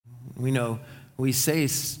We know we say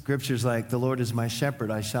scriptures like, the Lord is my shepherd,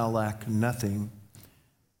 I shall lack nothing.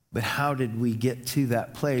 But how did we get to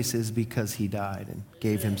that place is because he died and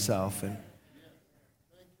gave himself. And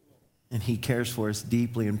he cares for us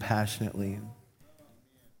deeply and passionately.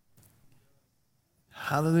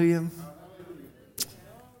 Hallelujah.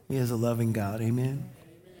 He is a loving God. Amen.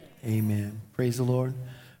 Amen. Praise the Lord.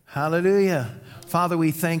 Hallelujah. Father,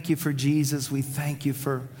 we thank you for Jesus. We thank you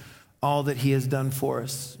for all that he has done for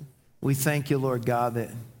us. We thank you, Lord God, that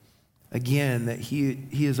again, that he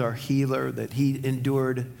is our healer, that he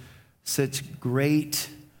endured such great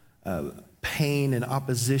pain and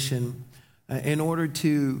opposition in order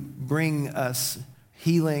to bring us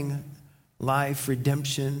healing, life,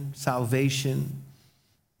 redemption, salvation,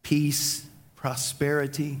 peace,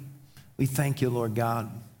 prosperity. We thank you, Lord God,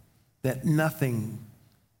 that nothing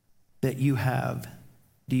that you have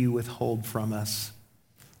do you withhold from us.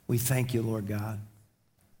 We thank you, Lord God.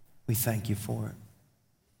 We thank you for it.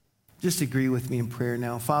 Just agree with me in prayer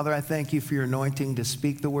now. Father, I thank you for your anointing to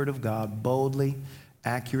speak the word of God boldly,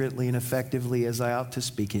 accurately, and effectively as I ought to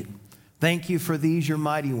speak it. Thank you for these, your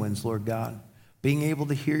mighty ones, Lord God, being able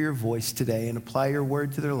to hear your voice today and apply your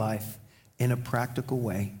word to their life in a practical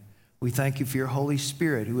way. We thank you for your Holy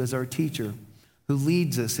Spirit, who is our teacher, who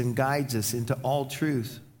leads us and guides us into all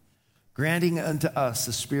truth, granting unto us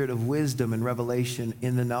the spirit of wisdom and revelation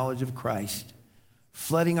in the knowledge of Christ,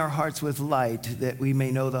 flooding our hearts with light that we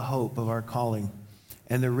may know the hope of our calling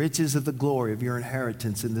and the riches of the glory of your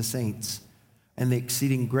inheritance in the saints and the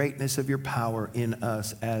exceeding greatness of your power in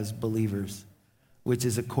us as believers, which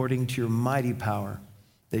is according to your mighty power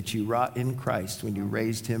that you wrought in Christ when you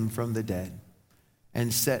raised him from the dead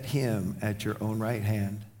and set him at your own right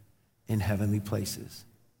hand in heavenly places.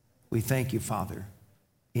 We thank you, Father,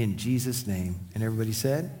 in Jesus' name. And everybody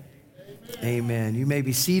said, amen. Amen. You may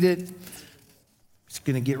be seated. Just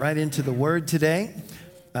going to get right into the word today.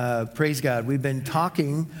 Praise God. We've been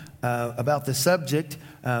talking about the subject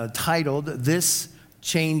titled, This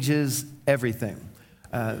Changes Everything.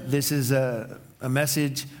 This is a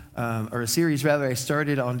message, or a series rather, I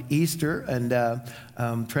started on Easter,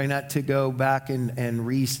 and try not to go back and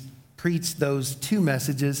preach those two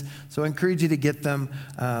messages. So I encourage you to get them.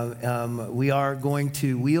 We are going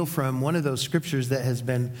to wheel from one of those scriptures that has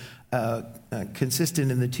been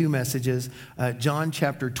consistent in the two messages. John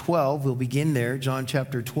chapter 12, we'll begin there. John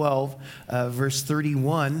chapter 12, verse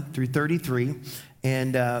 31 through 33.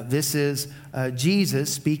 And this is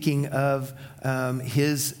Jesus speaking of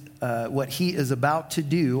what he is about to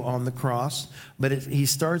do on the cross. But he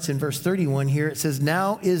starts in verse 31 here. It says,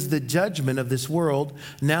 now is the judgment of this world.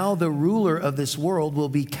 Now the ruler of this world will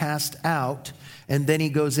be cast out. And then he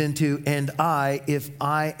goes into, and I, if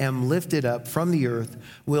I am lifted up from the earth,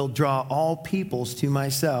 will draw all peoples to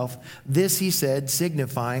myself. This he said,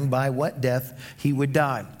 signifying by what death he would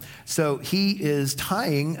die. So he is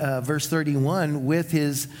tying verse 31 with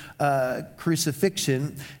his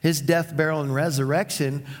crucifixion. His death, burial, and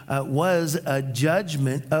resurrection was a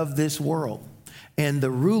judgment of this world. And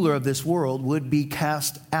the ruler of this world would be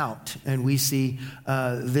cast out. And we see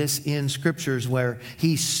this in scriptures where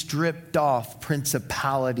he stripped off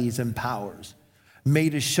principalities and powers,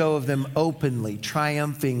 made a show of them openly,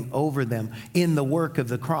 triumphing over them in the work of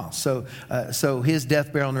the cross. So his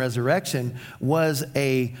death, burial, and resurrection was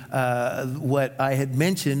what I had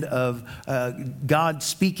mentioned of God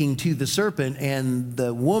speaking to the serpent, and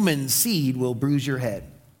the woman's seed will bruise your head,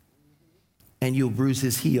 and you'll bruise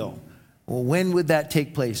his heel. Well, when would that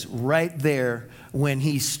take place? Right there, when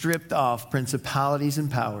he stripped off principalities and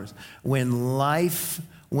powers, when life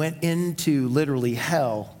went into literally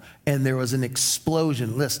hell, and there was an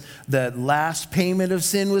explosion. Listen, the last payment of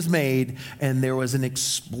sin was made, and there was an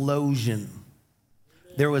explosion.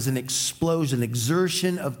 There was an explosion,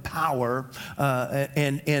 exertion of power,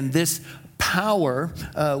 and this power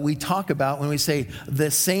we talk about when we say the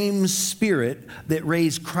same spirit that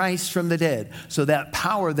raised Christ from the dead. So that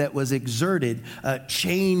power that was exerted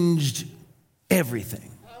changed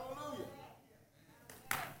everything.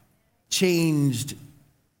 Changed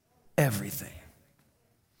everything.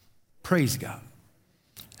 Praise God.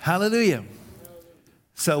 Hallelujah.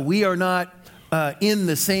 So we are not in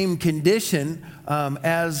the same condition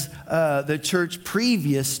as the church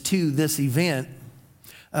previous to this event.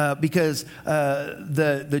 Because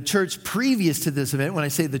the church previous to this event, when I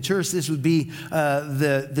say the church, this would be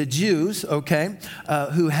the Jews, okay,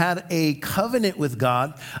 who had a covenant with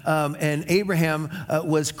God, and Abraham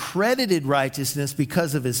was credited righteousness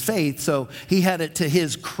because of his faith, so he had it to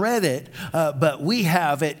his credit, but we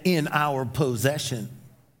have it in our possession.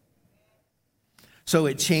 So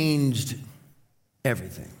it changed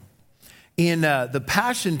everything. In the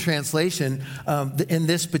Passion Translation, in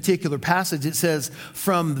this particular passage, it says,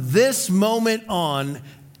 from this moment on,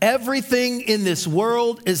 everything in this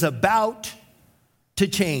world is about to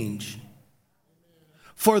change.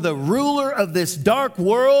 For the ruler of this dark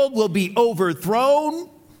world will be overthrown,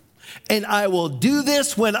 and I will do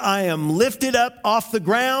this when I am lifted up off the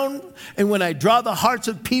ground and when I draw the hearts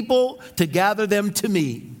of people to gather them to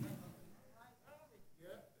me.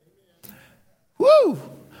 Woo!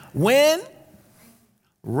 When?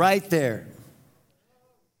 Right there.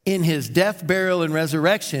 In his death, burial, and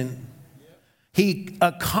resurrection, he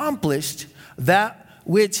accomplished that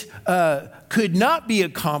which could not be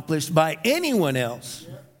accomplished by anyone else.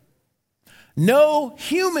 No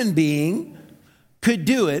human being could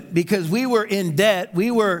do it because we were in debt.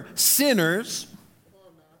 We were sinners.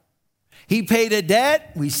 He paid a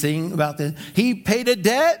debt. We sing about this. He paid a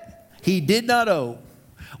debt he did not owe.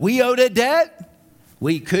 We owed a debt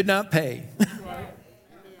we could not pay.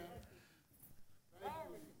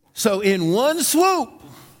 So in one swoop,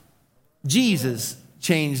 Jesus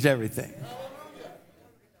changed everything.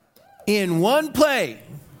 In one play,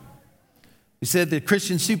 we said the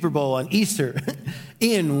Christian Super Bowl on Easter.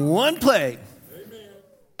 In one play.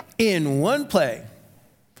 In one play.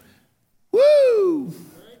 Woo!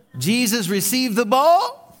 Jesus received the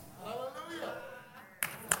ball.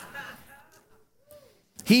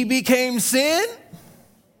 He became sin.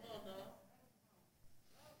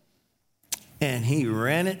 And he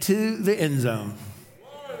ran it to the end zone.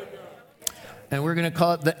 And we're going to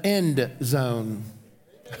call it the end zone.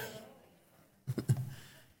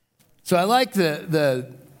 So I like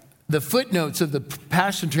the footnotes of the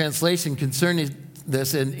Passion Translation concerning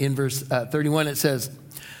this in verse 31. It says,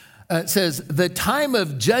 the time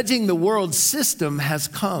of judging the world system has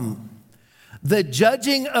come. The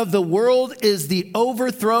judging of the world is the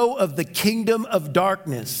overthrow of the kingdom of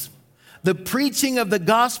darkness. The preaching of the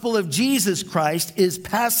gospel of Jesus Christ is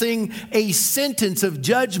passing a sentence of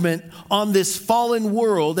judgment on this fallen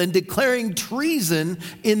world and declaring treason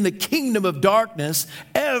in the kingdom of darkness.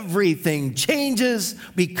 Everything changes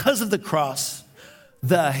because of the cross,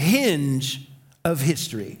 the hinge of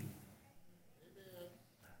history.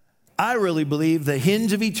 I really believe the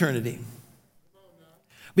hinge of eternity.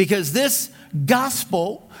 Because this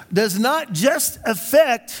gospel does not just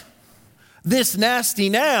affect this nasty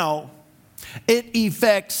now, it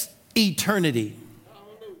affects eternity.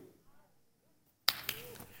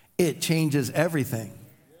 It changes everything.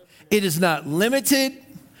 It is not limited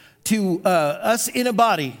to us in a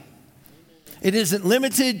body. It isn't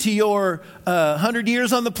limited to your 100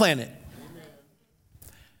 years on the planet.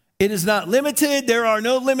 It is not limited. There are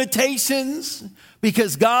no limitations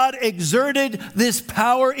because God exerted this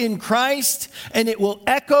power in Christ and it will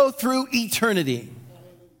echo through eternity.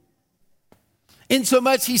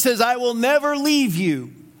 Insomuch, he says, I will never leave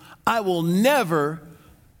you. I will never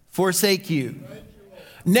forsake you.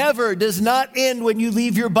 Never does not end when you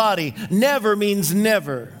leave your body. Never means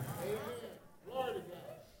never.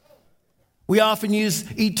 We often use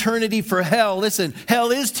eternity for hell. Listen,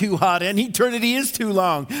 hell is too hot and eternity is too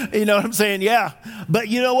long. You know what I'm saying? Yeah. But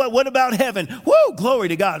you know what? What about heaven? Woo! Glory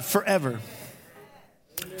to God. Forever.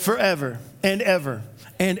 Forever and ever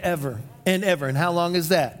and ever and ever. And how long is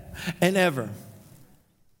that? And ever.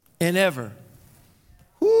 And ever.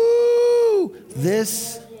 Woo!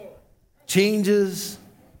 This changes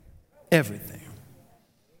everything.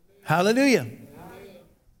 Hallelujah.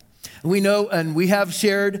 We know and we have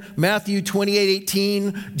shared Matthew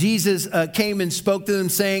 28:18. Jesus came and spoke to them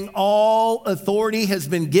saying, all authority has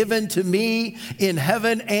been given to me in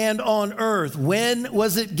heaven and on earth. When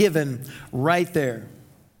was it given? Right there.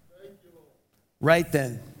 Right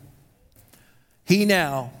then. He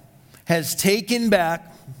now has taken back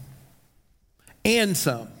and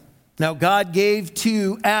some. Now, God gave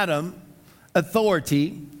to Adam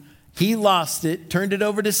authority. He lost it, turned it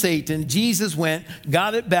over to Satan. Jesus went,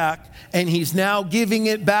 got it back, and he's now giving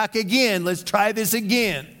it back again. Let's try this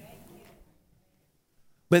again.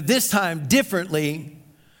 But this time differently,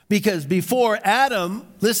 because before Adam,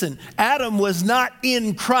 listen, Adam was not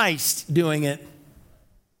in Christ doing it.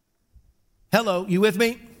 Hello, you with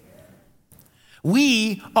me?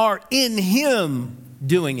 We are in him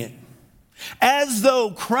doing it. As though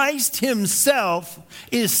Christ himself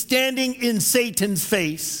is standing in Satan's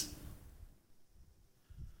face.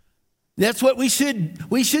 That's what we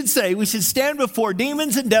should say. We should stand before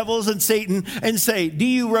demons and devils and Satan and say, do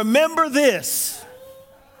you remember this?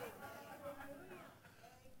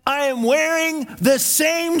 I am wearing the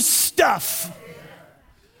same stuff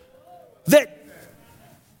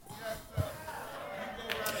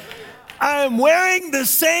I'm wearing the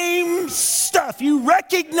same stuff. You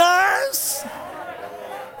recognize?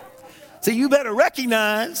 So you better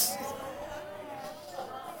recognize.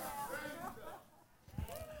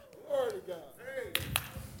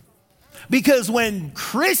 Because when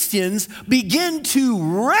Christians begin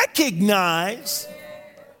to recognize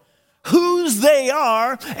whose they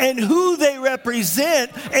are and who they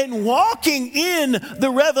represent, and walking in the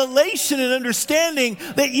revelation and understanding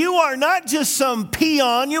that you are not just some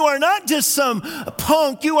peon, you are not just some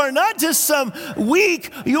punk, you are not just some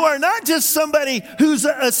weak, you are not just somebody who's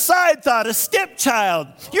a side thought, a stepchild.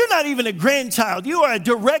 You're not even a grandchild. You are a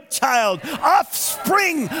direct child,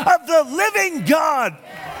 offspring of the living God.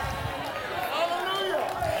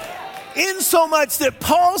 Insomuch that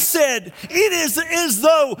Paul said, it is as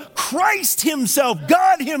though Christ himself,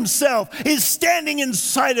 God himself, is standing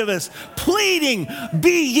inside of us, pleading,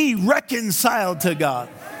 be ye reconciled to God.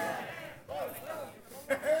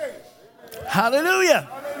 Hallelujah.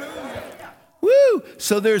 Woo.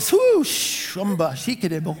 So there's shamba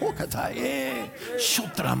shikere bohokata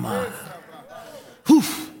shotrama.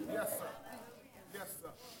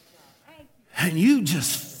 And you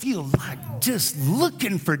just feel like just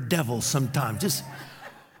looking for devils sometimes, just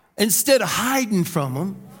instead of hiding from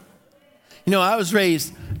them. You know, I was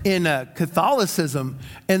raised in Catholicism,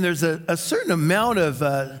 and there's a certain amount of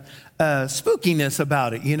spookiness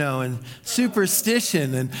about it, you know, and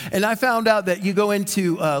superstition. And I found out that you go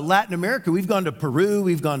into Latin America. We've gone to Peru,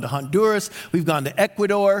 we've gone to Honduras, we've gone to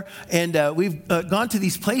Ecuador, and we've gone to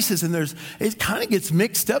these places, and it kind of gets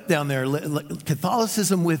mixed up down there,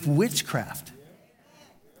 Catholicism with witchcraft.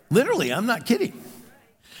 Literally, I'm not kidding.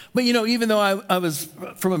 But, you know, even though I was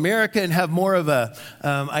from America and have more of a,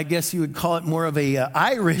 I guess you would call it more of a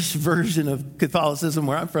Irish version of Catholicism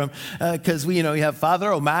where I'm from, because we, you know, you have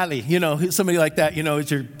Father O'Malley, you know, somebody like that, you know,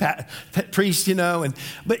 is your priest, you know.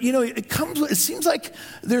 But, you know, it seems like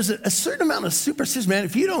there's a certain amount of superstition, man.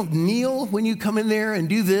 If you don't kneel when you come in there and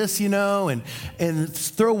do this, you know, and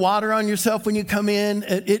throw water on yourself when you come in,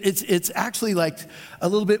 it's actually like a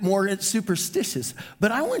little bit more superstitious.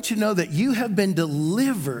 But I want you to know that you have been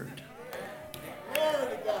delivered.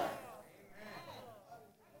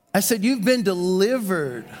 I said, you've been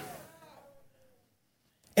delivered.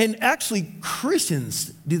 And actually, Christians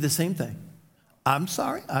do the same thing. I'm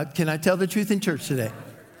sorry. Can I tell the truth in church today?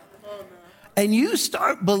 And you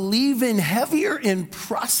start believing heavier in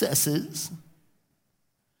processes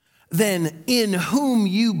than in whom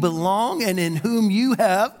you belong and in whom you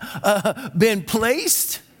have been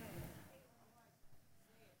placed.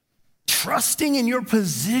 Trusting in your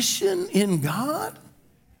position in God.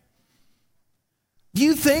 Do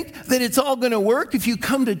you think that it's all going to work if you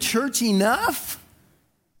come to church enough?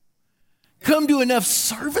 Come to enough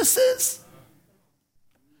services?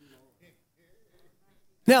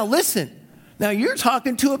 Now listen. Now you're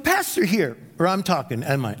talking to a pastor here. Or I'm talking,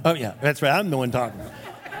 am I? Oh yeah, that's right. I'm the one talking.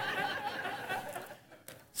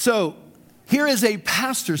 So here is a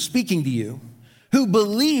pastor speaking to you who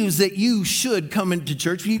believes that you should come into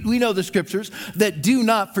church. We know the scriptures that do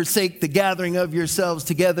not forsake the gathering of yourselves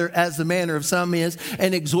together as the manner of some is,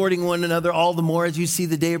 and exhorting one another all the more as you see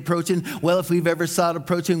the day approaching. Well, if we've ever saw it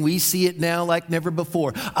approaching, we see it now like never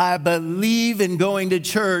before. I believe in going to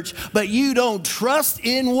church, but you don't trust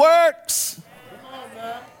in works.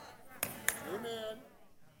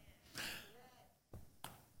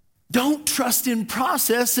 Don't trust in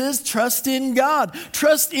processes, trust in God.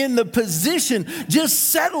 Trust in the position.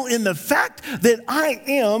 Just settle in the fact that I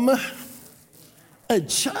am a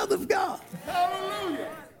child of God. Hallelujah.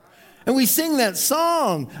 And we sing that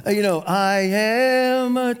song, you know, I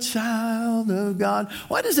am a child of God.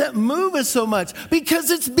 Why does that move us so much? Because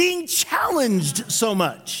it's being challenged so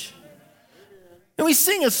much. And we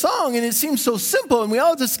sing a song and it seems so simple and we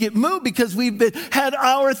all just get moved because we've had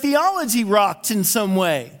our theology rocked in some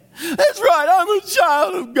way. That's right, I'm a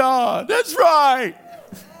child of God. That's right.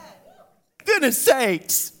 Goodness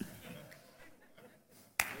sakes.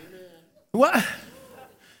 What?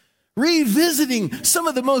 Revisiting some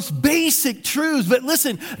of the most basic truths. But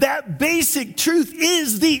listen, that basic truth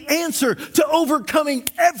is the answer to overcoming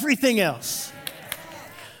everything else.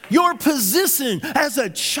 Your position as a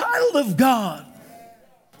child of God.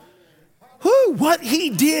 What he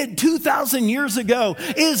did 2,000 years ago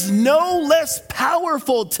is no less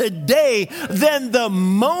powerful today than the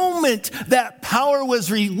moment that power was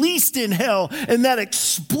released in hell, and that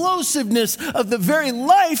explosiveness of the very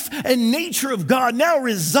life and nature of God now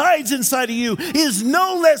resides inside of you is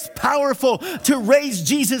no less powerful to raise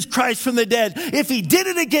Jesus Christ from the dead. If he did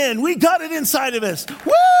it again, we got it inside of us.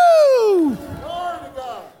 Woo!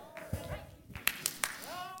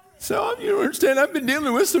 So you don't understand, I've been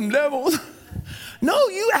dealing with some devils. No,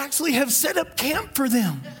 you actually have set up camp for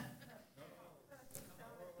them.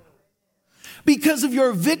 Because of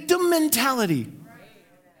your victim mentality.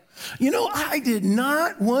 You know, I did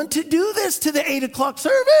not want to do this to the 8 o'clock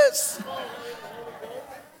service.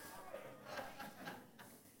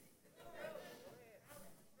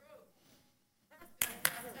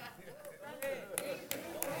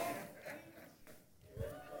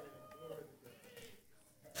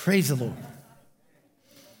 Praise the Lord.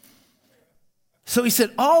 So he said,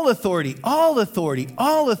 all authority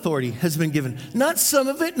has been given. Not some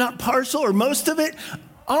of it, not partial or most of it.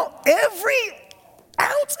 Every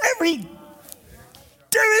ounce,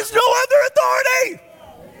 there is no other authority.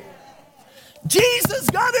 Jesus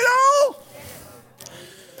got it all.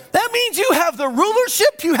 That means you have the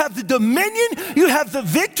rulership, you have the dominion, you have the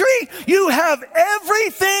victory, you have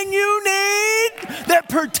everything you need that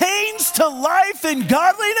pertains to life and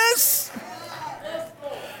godliness.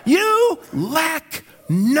 You lack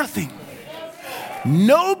nothing.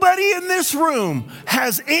 Nobody in this room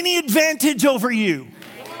has any advantage over you.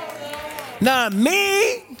 Not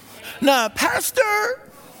me, not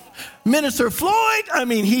Pastor, Minister Floyd. I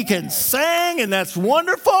mean, he can sing and that's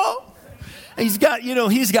wonderful. He's got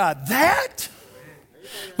that.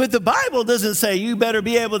 But the Bible doesn't say you better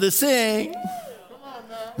be able to sing.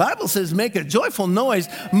 The Bible says make a joyful noise.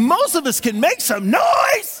 Most of us can make some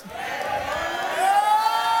noise.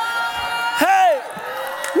 Hey!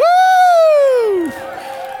 Woo!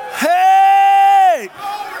 Hey!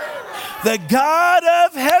 The God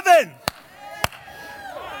of heaven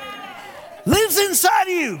lives inside of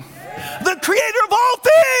you. The creator of all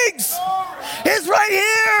things is right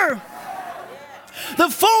here. The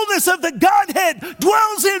fullness of the Godhead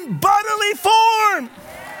dwells in bodily form.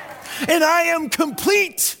 And I am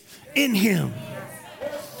complete in him.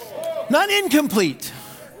 Not incomplete.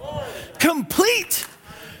 Complete.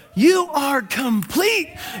 You are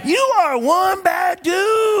complete. You are one bad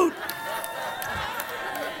dude.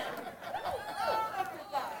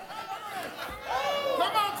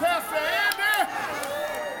 Come on, Pastor Andy.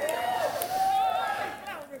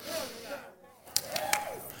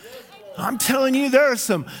 I'm telling you, there are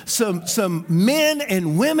some men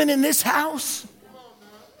and women in this house.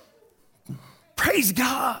 Praise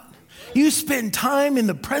God. You spend time in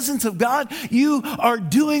the presence of God. You are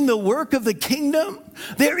doing the work of the kingdom.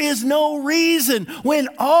 There is no reason when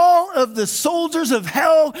all of the soldiers of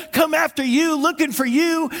hell come after you, looking for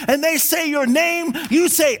you, and they say your name, you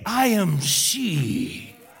say, I am she.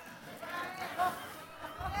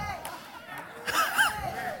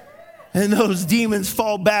 And those demons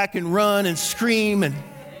fall back and run and scream. And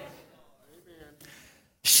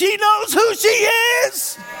she knows who she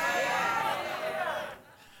is.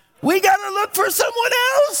 We got to look for someone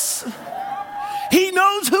else. He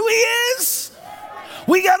knows who he is.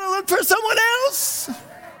 We got to look for someone else.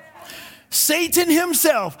 Satan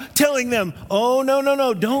himself telling them, oh,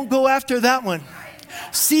 no, don't go after that one.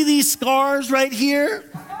 See these scars right here?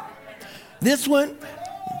 This one?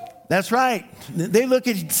 That's right. They look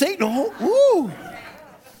at Satan.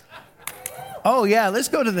 Oh, yeah, let's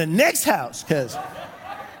go to the next house. Because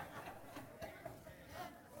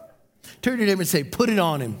turn to him and say, put it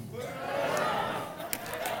on him.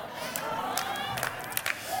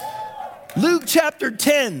 Luke chapter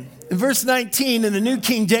 10, verse 19, in the New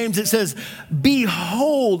King James, it says,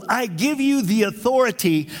 behold, I give you the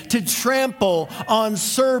authority to trample on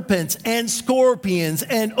serpents and scorpions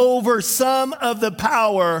and over some of the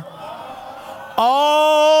power,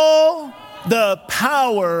 all the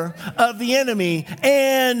power of the enemy,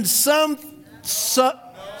 and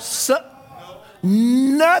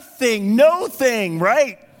nothing, no thing,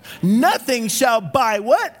 right? Nothing shall by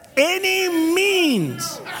what? Any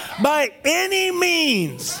means, by any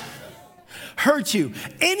means, hurt you.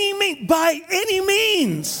 By any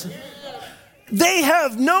means. They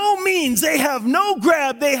have no means, they have no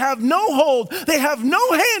grab, they have no hold, they have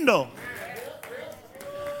no handle.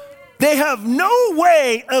 They have no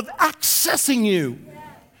way of accessing you.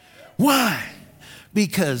 Why?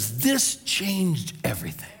 Because this changed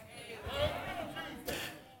everything.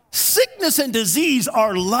 Sickness and disease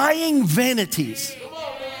are lying vanities.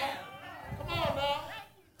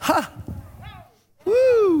 Ha!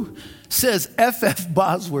 Woo! Says F.F.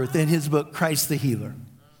 Bosworth in his book, Christ the Healer.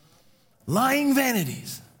 Lying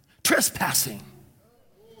vanities, trespassing,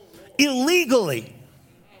 illegally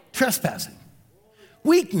trespassing,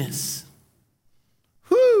 weakness.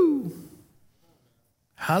 Woo!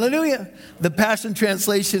 Hallelujah. The Passion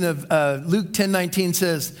Translation of Luke 10:19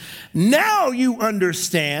 says, now you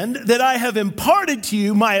understand that I have imparted to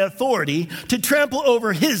you my authority to trample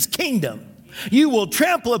over his kingdom. You will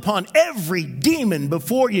trample upon every demon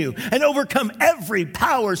before you and overcome every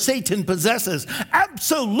power Satan possesses.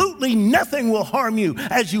 Absolutely nothing will harm you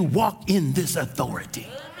as you walk in this authority.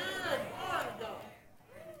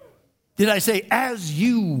 Did I say, as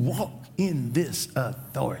you walk in this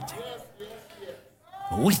authority?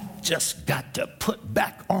 We just got to put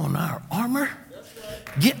back on our armor,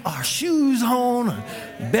 get our shoes on,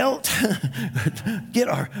 belt, get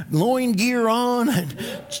our loin gear on, and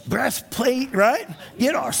breastplate, right?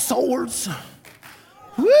 Get our swords.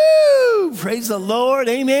 Woo! Praise the Lord,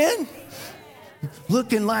 amen.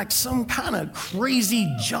 Looking like some kind of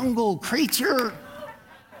crazy jungle creature.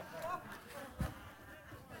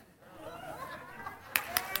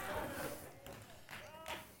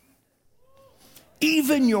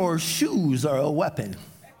 Even your shoes are a weapon.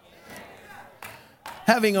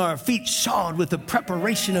 Having our feet shod with the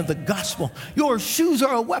preparation of the gospel. Your shoes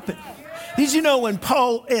are a weapon. Did you know when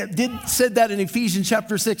Paul said that in Ephesians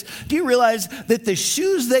chapter 6, do you realize that the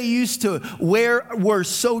shoes they used to wear were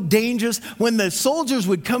so dangerous? When the soldiers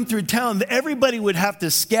would come through town, everybody would have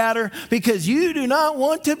to scatter because you do not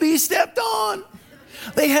want to be stepped on.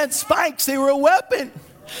 They had spikes. They were a weapon.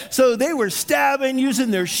 So they were stabbing, using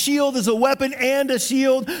their shield as a weapon and a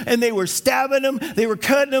shield, and they were stabbing them, they were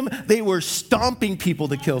cutting them, they were stomping people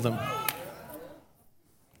to kill them.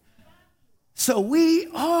 So we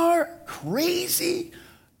are crazy,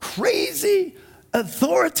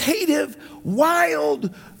 authoritative,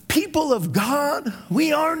 wild people of God.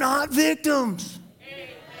 We are not victims.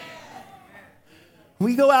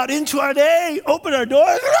 We go out into our day, open our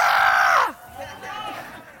doors. Ah!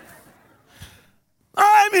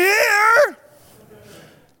 I'm here.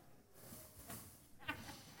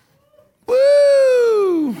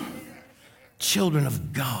 Woo! Children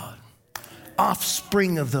of God,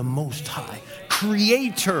 offspring of the Most High,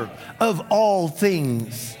 creator of all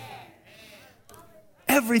things.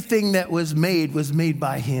 Everything that was made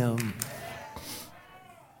by him.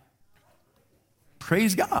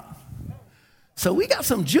 Praise God. So we got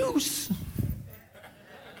some juice.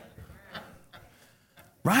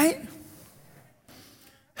 Right?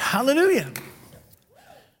 Hallelujah.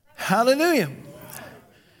 Hallelujah.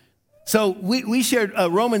 So we shared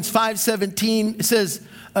Romans 5:17. It says,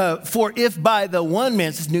 for if by the one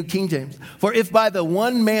man's, this is New King James, for if by the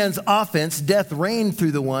one man's offense death reigned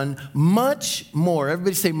through the one, much more,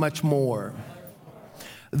 everybody say much more.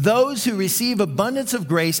 Those who receive abundance of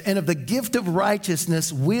grace and of the gift of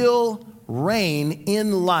righteousness will reign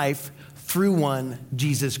in life through one,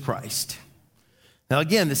 Jesus Christ. Now,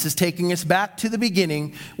 again, this is taking us back to the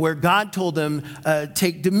beginning where God told them,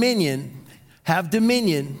 take dominion, have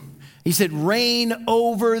dominion. He said, reign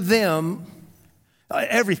over them,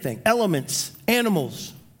 everything, elements,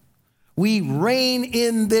 animals. We reign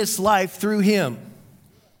in this life through him.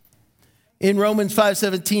 In Romans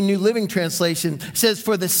 5:17, New Living Translation, says,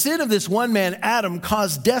 for the sin of this one man, Adam,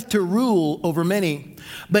 caused death to rule over many.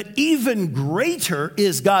 But even greater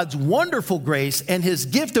is God's wonderful grace and his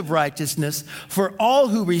gift of righteousness, for all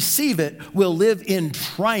who receive it will live in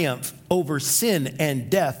triumph over sin and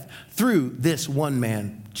death through this one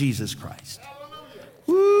man, Jesus Christ.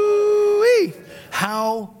 Woo-wee!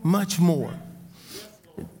 How much more?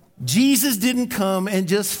 Jesus didn't come and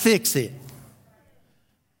just fix it.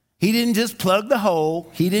 He didn't just plug the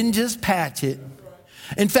hole. He didn't just patch it.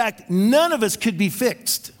 In fact, none of us could be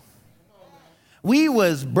fixed. We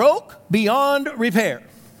was broke beyond repair.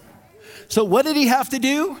 So what did he have to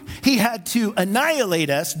do? He had to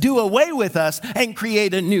annihilate us, do away with us, and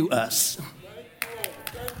create a new us.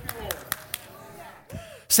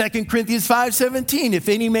 2 Corinthians 5:17, if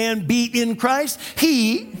any man be in Christ,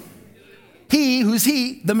 he, who's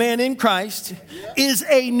he, the man in Christ, is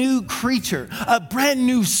a new creature, a brand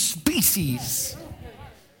new species.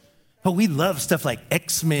 But we love stuff like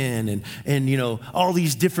X-Men and you know, all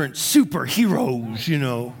these different superheroes, you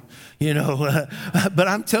know. But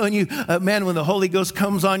I'm telling you, man, when the Holy Ghost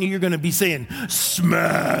comes on you, you're going to be saying,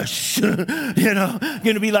 smash, going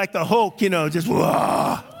to be like the Hulk, just,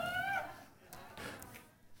 wah.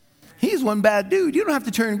 He's one bad dude. You don't have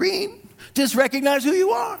to turn green. Just recognize who you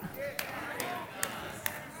are.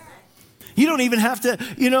 You don't even have to,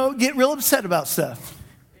 get real upset about stuff.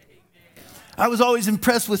 I was always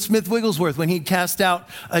impressed with Smith Wigglesworth when he'd cast out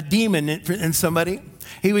a demon in somebody.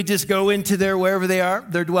 He would just go into wherever they are,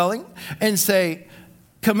 their dwelling, and say,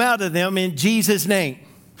 come out of them in Jesus' name.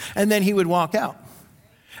 And then he would walk out.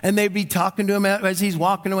 And they'd be talking to him as he's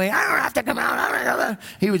walking away. I don't have to come out.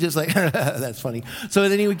 He was just like, that's funny. So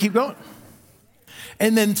then he would keep going.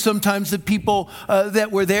 And then sometimes the people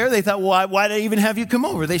that were there, they thought, well, why did I even have you come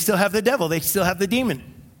over? They still have the devil. They still have the demon.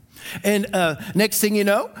 And next thing you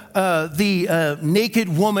know, the naked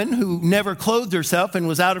woman who never clothed herself and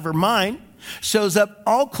was out of her mind shows up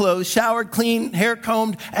all clothed, showered, clean, hair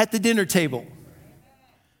combed at the dinner table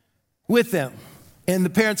with them. And the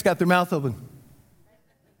parents got their mouth open.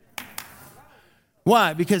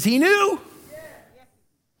 Why? Because he knew.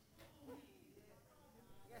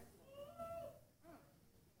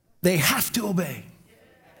 They have to obey.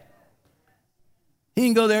 He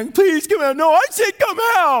didn't go there and, please come out. No, I said come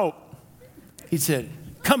out. He said,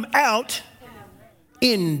 come out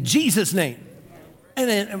in Jesus' name. And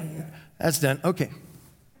then that's done. Okay.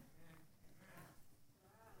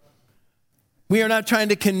 We are not trying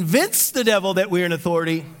to convince the devil that we're in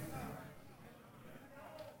authority.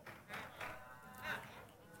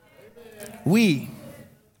 We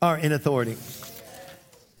are in authority.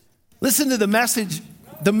 Listen to the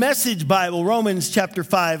Message Bible, Romans chapter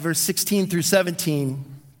 5, verse 16 through 17.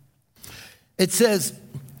 It says,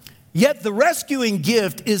 yet the rescuing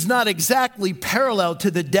gift is not exactly parallel to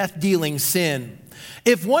the death-dealing sin.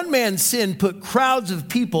 If one man's sin put crowds of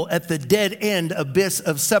people at the dead-end abyss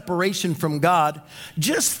of separation from God,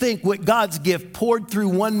 just think what God's gift poured through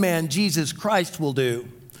one man, Jesus Christ, will do.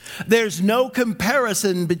 There's no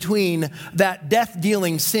comparison between that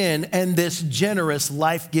death-dealing sin and this generous,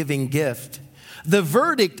 life-giving gift. The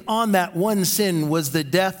verdict on that one sin was the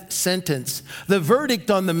death sentence. The verdict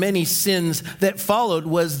on the many sins that followed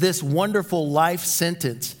was this wonderful life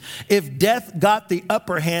sentence. If death got the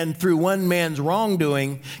upper hand through one man's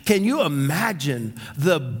wrongdoing, can you imagine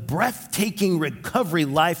the breathtaking recovery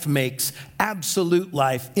life makes, absolute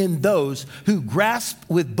life, in those who grasp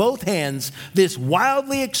with both hands this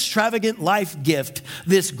wildly extravagant life gift,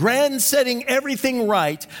 this grand setting everything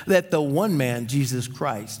right that the one man, Jesus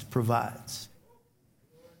Christ, provides?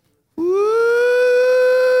 Woo!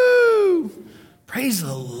 Praise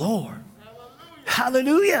the Lord.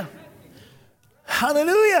 Hallelujah.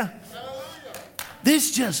 Hallelujah.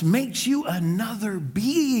 This just makes you another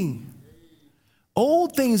being.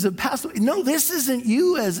 Old things have passed away. No, this isn't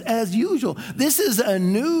you as usual. This is a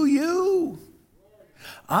new you.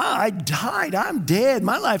 I died. I'm dead.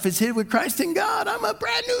 My life is hid with Christ in God. I'm a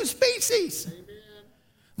brand new species. Amen.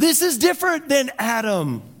 This is different than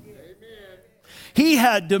Adam. He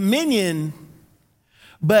had dominion,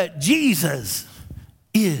 but Jesus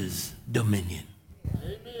is dominion.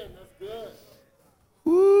 Amen. That's good.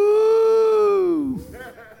 Woo!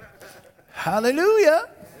 Hallelujah.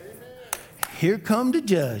 Amen. Here come the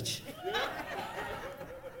judge.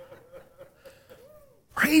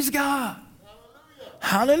 Praise God.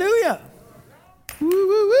 Hallelujah. Woo,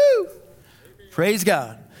 woo, woo. Praise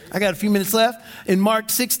God. I got a few minutes left. In Mark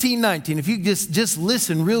 16:19, if you just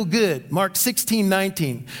listen real good, Mark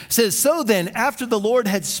 16:19 says, so then, after the Lord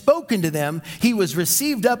had spoken to them, he was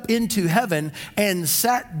received up into heaven and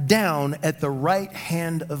sat down at the right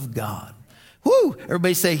hand of God. Woo!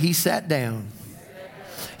 Everybody say, he sat down.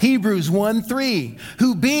 Hebrews 1:3,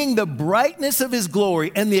 who being the brightness of his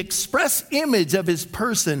glory and the express image of his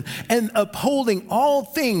person, and upholding all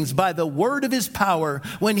things by the word of his power,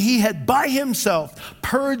 when he had by himself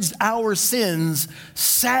purged our sins,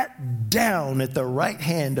 sat down at the right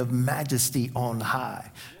hand of majesty on high.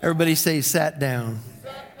 Everybody say, sat down.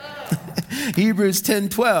 Hebrews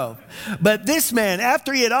 10:12. But this man,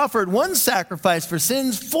 after he had offered one sacrifice for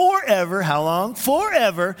sins forever, how long?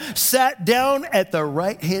 Forever, sat down at the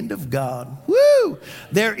right hand of God. Woo!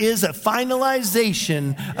 There is a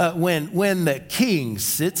finalization when the king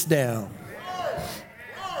sits down.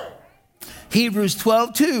 Hebrews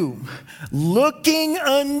 12:2. Looking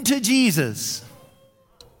unto Jesus.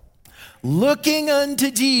 Looking unto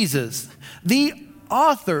Jesus, the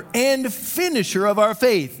author and finisher of our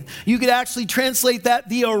faith. You could actually translate that,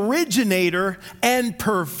 the originator and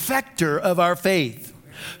perfecter of our faith,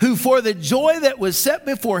 who for the joy that was set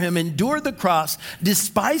before him endured the cross,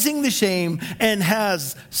 despising the shame, and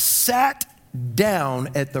has sat down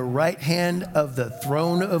at the right hand of the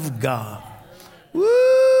throne of God.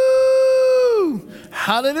 Woo!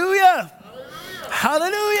 Hallelujah!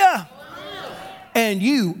 Hallelujah! And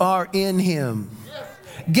you are in him.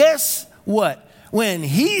 Guess what? When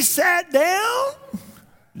he sat down,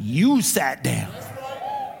 you sat down.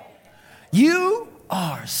 You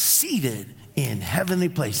are seated in heavenly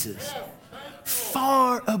places,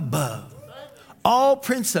 far above all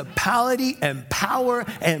principality and power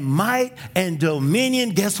and might and dominion.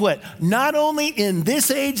 Guess what? Not only in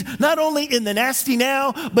this age, not only in the nasty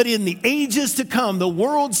now, but in the ages to come, the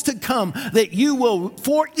worlds to come, that you will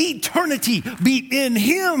for eternity be in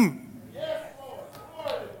him.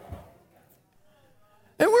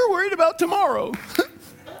 And we're worried about tomorrow.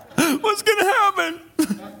 What's going to happen?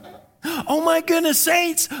 Oh my goodness,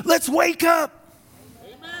 saints, let's wake up.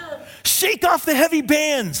 Amen. Shake off the heavy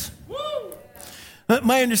bands. Woo.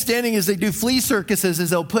 My understanding is they do flea circuses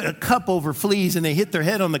is they'll put a cup over fleas and they hit their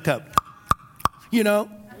head on the cup. You know?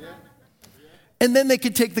 And then they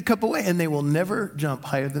can take the cup away and they will never jump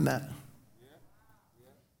higher than that.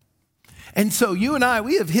 And so you and I,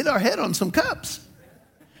 we have hit our head on some cups.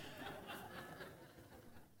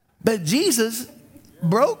 But Jesus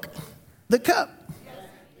broke the cup,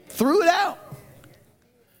 threw it out.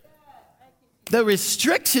 The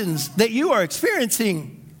restrictions that you are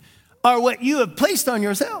experiencing are what you have placed on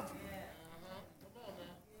yourself.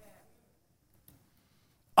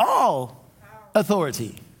 All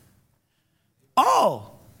authority.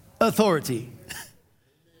 All authority.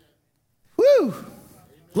 Woo!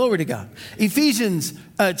 Glory to God. Ephesians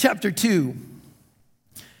chapter 2.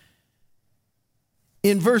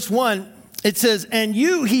 In verse 1, it says, and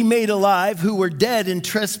you he made alive who were dead in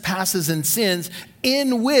trespasses and sins,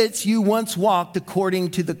 in which you once walked according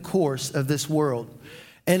to the course of this world,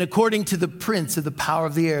 and according to the prince of the power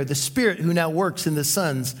of the air, the spirit who now works in the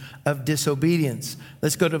sons of disobedience.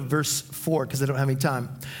 Let's go to verse 4 because I don't have any time.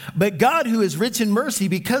 But God, who is rich in mercy,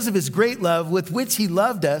 because of his great love with which he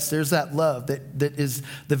loved us, there's that love that is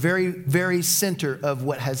the very, very center of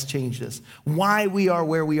what has changed us. Why we are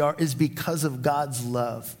where we are is because of God's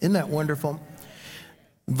love. Isn't that wonderful?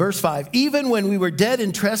 Verse 5, even when we were dead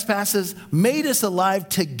in trespasses, made us alive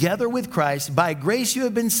together with Christ. By grace you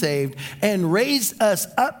have been saved, and raised us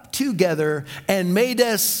up together and made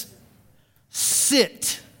us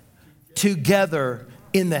sit together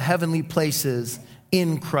in the heavenly places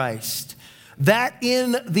in Christ. That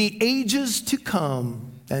in the ages to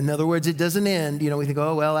come, in other words, it doesn't end. We think,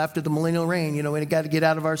 oh, well, after the millennial reign, we got to get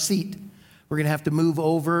out of our seat. We're going to have to move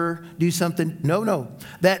over, do something. No.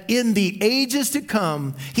 That in the ages to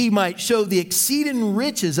come, he might show the exceeding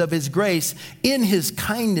riches of his grace in his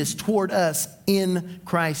kindness toward us in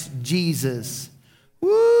Christ Jesus.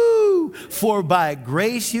 Woo! For by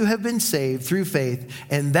grace you have been saved through faith,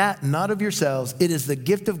 and that not of yourselves. It is the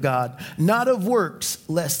gift of God, not of works,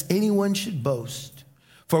 lest anyone should boast.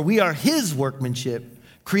 For we are his workmanship,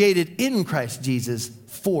 created in Christ Jesus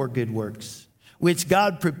for good works, which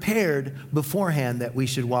God prepared beforehand that we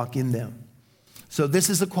should walk in them. So this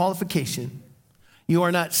is a qualification. You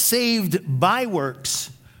are not saved by works,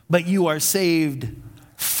 but you are saved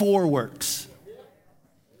for works.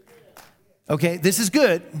 Okay, this is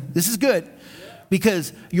good. This is good.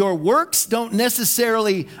 Because your works don't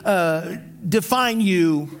necessarily define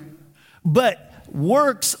you, but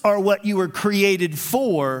works are what you were created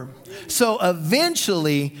for. So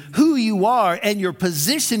eventually, who you are and your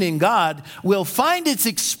position in God will find its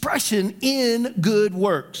expression in good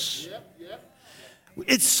works.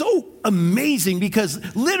 It's so amazing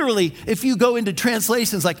because literally, if you go into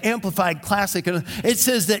translations like Amplified Classic, it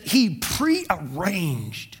says that he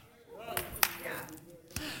prearranged.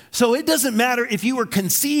 So it doesn't matter if you were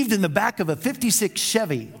conceived in the back of a 56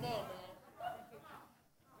 Chevy,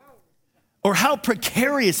 or how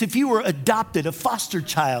precarious if you were adopted, a foster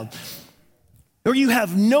child, or you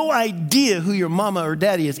have no idea who your mama or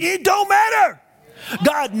daddy is. It don't matter.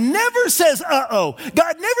 God never says, uh-oh.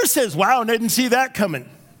 God never says, wow, I didn't see that coming.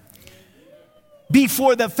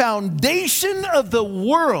 Before the foundation of the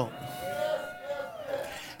world,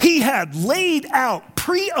 he had laid out,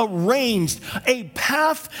 prearranged a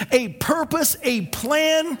path, a purpose, a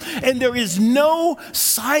plan, and there is no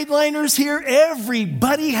sideliners here.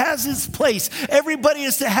 Everybody has his place. Everybody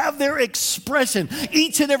is to have their expression.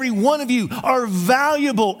 Each and every one of you are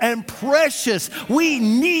valuable and precious. We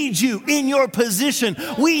need you in your position.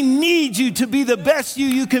 We need you to be the best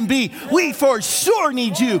you can be. We for sure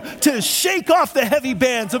need you to shake off the heavy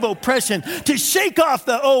bands of oppression, to shake off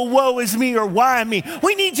the, oh, woe is me or why me.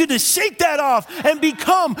 We need you to shake that off and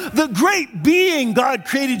become the great being God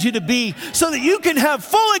created you to be so that you can have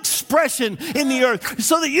full expression in the earth,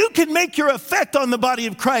 so that you can make your effect on the body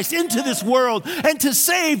of Christ into this world and to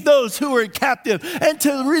save those who are captive and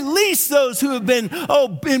to release those who have been,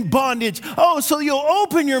 in bondage. So you'll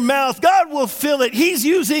open your mouth. God will fill it. He's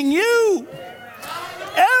using you.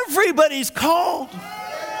 Everybody's called.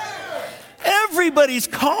 Everybody's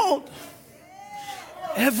called.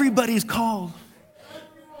 Everybody's called.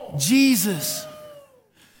 Jesus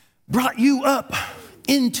brought you up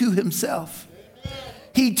into himself.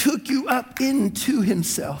 He took you up into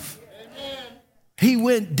himself. He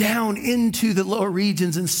went down into the lower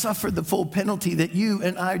regions and suffered the full penalty that you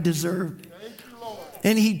and I deserved.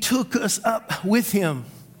 And he took us up with him.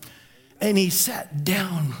 And he sat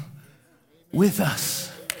down with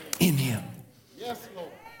us in him.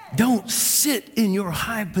 Don't sit in your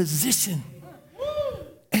high position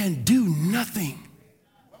and do nothing.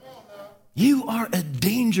 You are a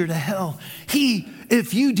danger to hell.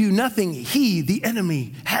 If you do nothing, the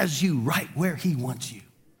enemy, has you right where he wants you.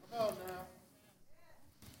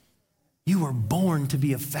 You were born to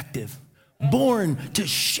be effective, born to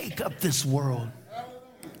shake up this world.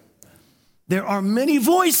 There are many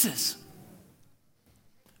voices,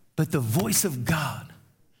 but the voice of God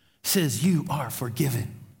says you are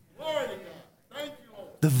forgiven.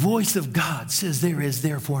 The voice of God says there is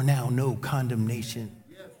therefore now no condemnation.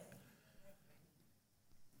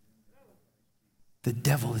 The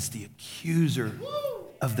devil is the accuser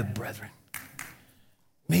of the brethren,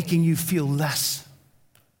 making you feel less.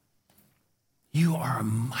 You are a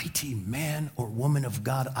mighty man or woman of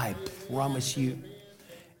God, I promise you.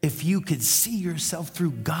 If you could see yourself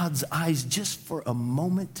through God's eyes just for a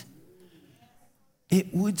moment,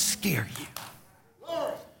 it would scare you.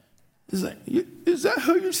 Is that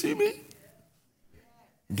how you see me?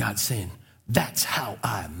 God's saying, that's how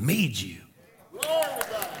I made you.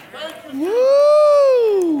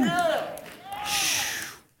 Woo!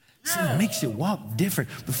 See, it makes you walk different.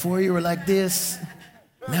 Before you were like this,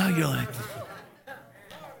 now you're like.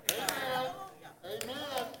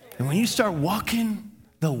 And when you start walking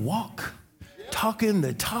the walk, talking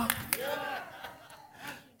the talk,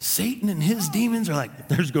 Satan and his demons are like,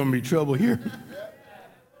 there's going to be trouble here.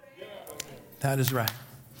 That is right.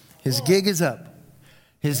 His gig is up.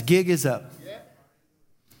 His gig is up.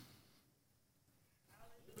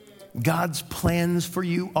 God's plans for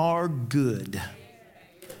you are good.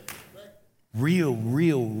 Real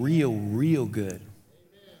good.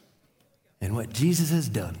 And what Jesus has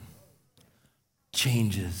done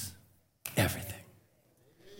changes everything.